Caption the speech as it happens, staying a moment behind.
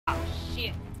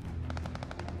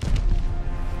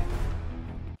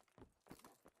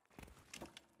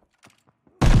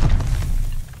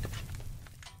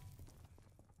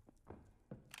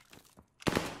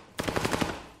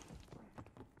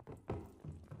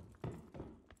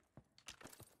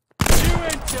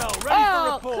intel, ready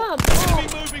for report. Enemy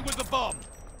moving with the bomb.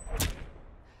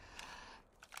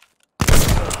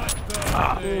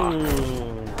 I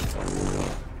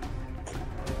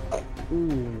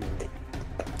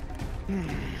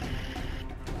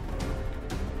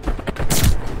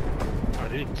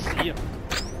didn't see him.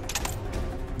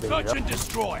 Search and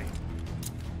destroy.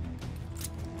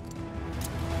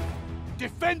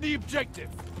 Defend the objective.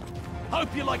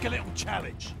 Hope you like a little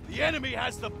challenge. The enemy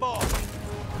has the bomb.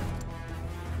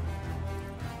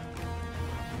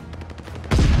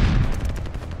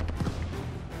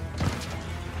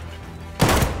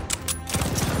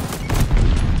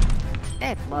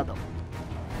 That mother.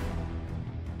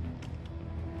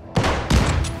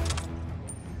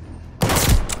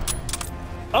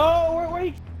 Oh,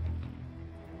 wait.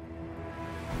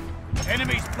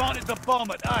 Enemies planted the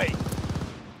bomb at A.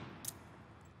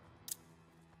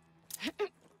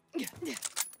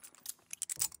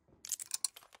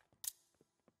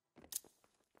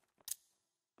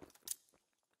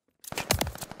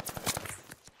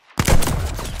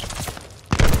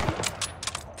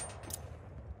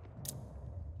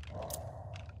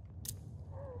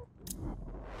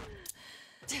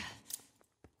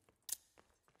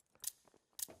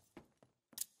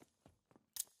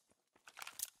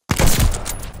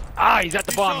 Ah, he's at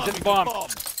the bomb. He's at the bomb.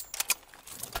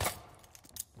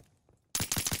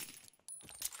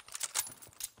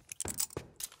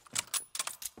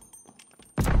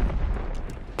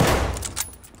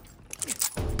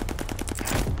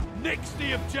 Nix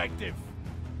the objective.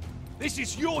 This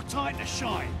is your time to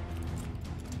shine.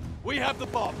 We have the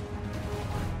bomb.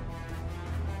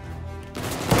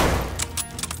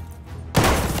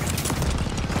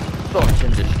 Search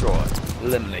and destroy.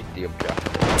 Eliminate the objective.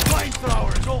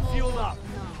 Flamethrower is all fueled up.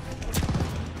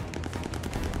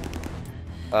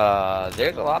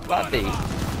 There's a lot about these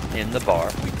in the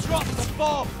bar. We dropped the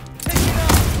bomb. Pick it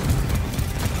up.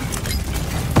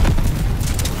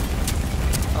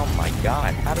 Oh my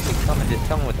god, how did we come into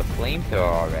someone with a flamethrower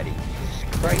already? Jesus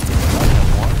Christ, it's not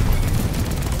one.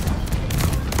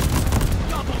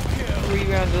 Double kill. 3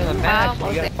 rounds in the match,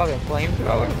 and you got a fucking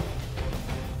flamethrower?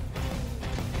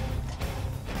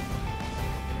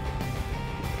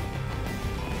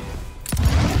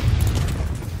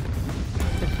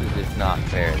 This is just not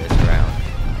fair this round.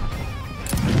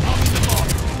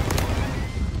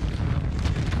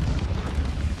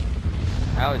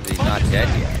 How is he not dead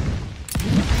yet?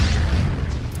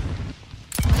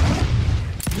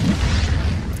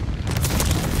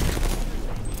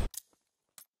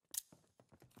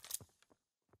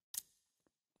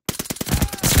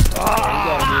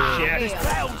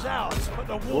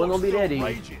 We're gonna be ready.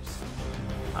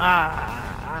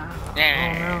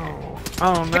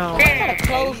 Oh no.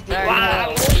 Close the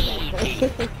Wow.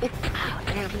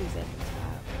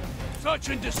 Search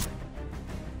and destroy.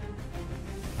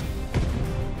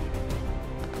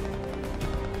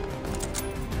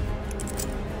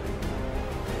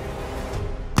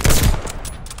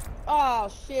 Oh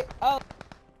shit. Oh.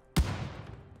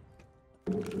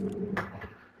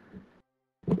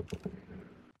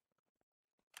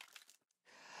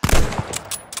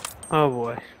 Oh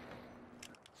boy.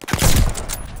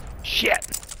 Shit.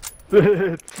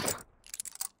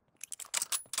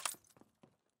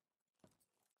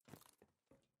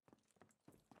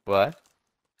 What?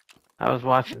 I was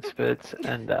watching Spitz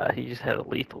and he just had a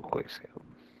lethal quickscope.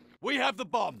 We have the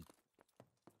bomb.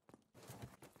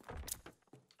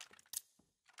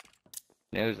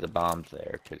 Knows the bomb's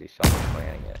there because he saw me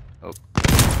planting it. Oh.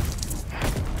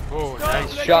 Oh,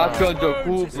 nice. Shotguns are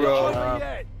cool, bro.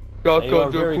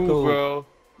 Shotguns are cool, bro.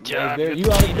 Yeah, you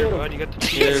already did it. You got the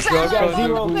He sound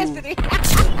like multiplicity.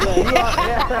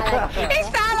 He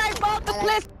sound like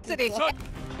multiplicity.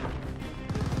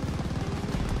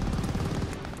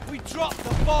 We dropped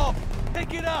the bomb.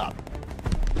 Pick it up.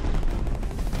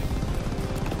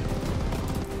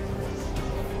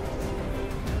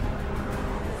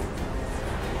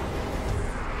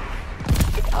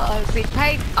 Oh, is he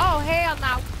paid? Oh, hell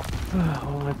no.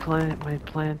 Well, my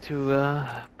plan to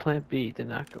plan B did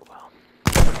not go well.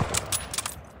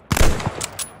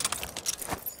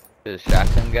 The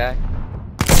shotgun guy?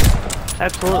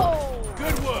 Absolutely. Oh.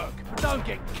 Good work. Don't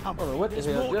get comfy. What the There's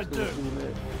hell more to just do.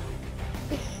 man?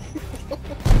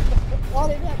 Why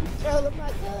did I control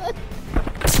my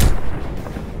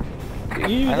gun?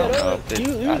 You use I don't that know other, if this, you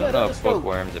use I that don't know other if scope.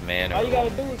 Bookworm's a man or All you gotta a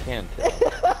do woman. is- I can't tell.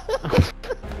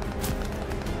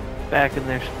 Back in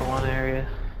their spawn area.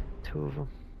 2 of them.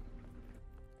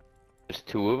 There's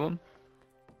 2 of them?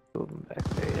 2 of them back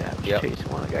there. Yeah, I was Yep. chasing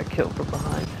one. I got killed from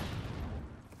behind.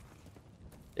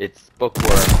 It's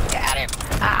Bookworm. Got him.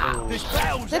 Ow. This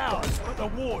battle's ours, but The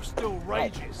war still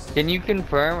rages. Can you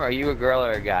confirm? Are you a girl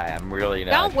or a guy? I'm really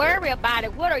not. Don't sure. worry about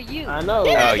it. What are you? I know.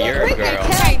 Oh, you're a We girl.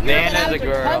 can tell you Nana's that a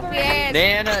girl. puppy ass-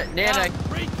 Nana.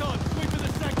 Recon, sweep of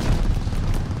the section.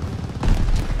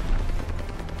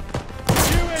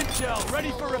 New intel, ready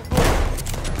for report.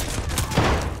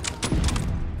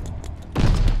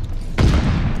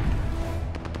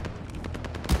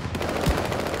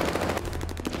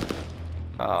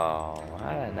 Oh, how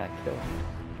did I not kill him?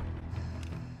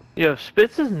 Yo,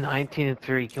 Spitz is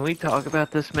 19-3. Can we talk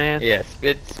about this man? Yeah,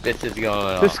 Spitz is going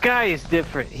on. This guy is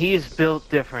different. He is built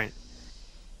different.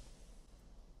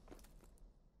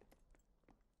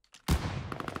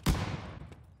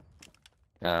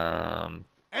 Enemy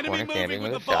Corner moving camping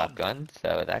with with the a bomb. shotgun,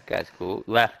 so that guy's cool.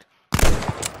 Left.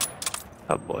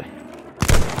 Oh boy.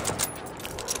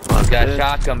 He's got a Good.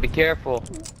 shotgun, be careful.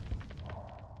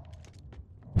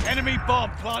 Enemy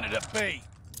bomb planted at B.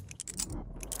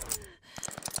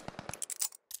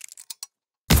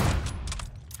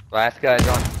 Last guy's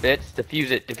on Spitz.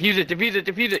 Defuse it, defuse it, defuse it,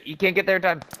 defuse it. You can't get there in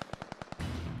time.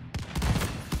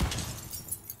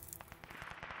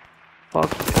 Fuck.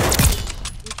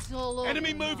 It's all over.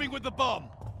 Enemy moving with the bomb.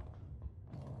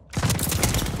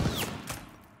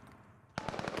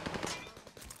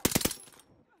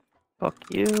 Fuck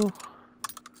you.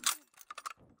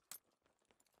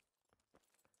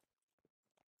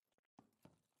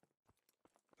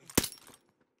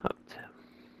 Up to him.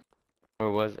 Where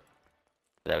was it?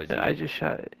 That was you. I just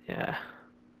shot it. Yeah.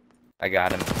 I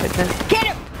got him. Right there. Get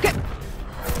him! Get You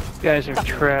guys are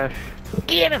trash.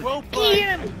 Get him! Well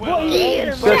played. Well Get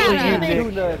him! Especially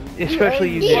Shut you, up. Nick. Especially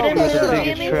you, Get Nick, him, who's the shut up.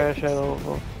 biggest trash out of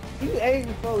all. You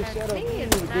 84, shut up. He You is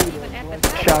didn't not do even that, at bro. the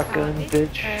top. Shotgun, This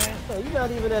bitch. trash. No, you're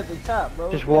not even at the top,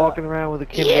 bro. Just walking around with a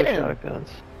Get Kimbo him. shotguns.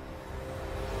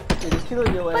 Yeah, just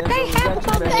kill your But ass, they bro. have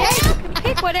Got them you, on man. the You can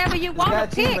pick whatever you want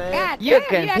got to you, pick. man. God You damn,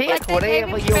 can act pick like they gave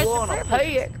whatever him you special want to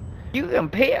privilege. pick. You can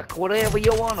pick whatever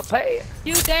you want to pick.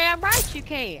 You damn right you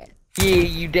can. Yeah,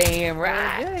 you damn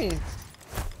right. Dang.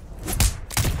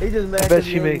 He just I matched bet the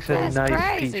she makes a That's nice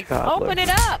crazy. peach cobbler. Open it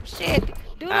up, shit.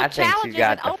 Do the I think she challenges got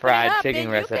and the open fried it up, chicken then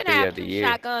you recipe can have of the two year.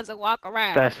 shotguns and walk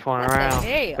around. Best one What the around.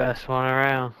 hell? Best one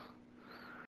around.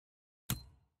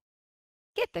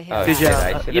 Get the hell Oh, out Good of shit, here. job.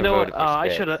 I should've You know what? voted for I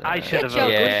Spitz, should have. I uh, should have Get your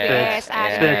voted goofy for ass Spitz. out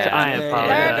of Spitz, here. I Yeah. Learn to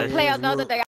apologize. play another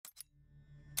day.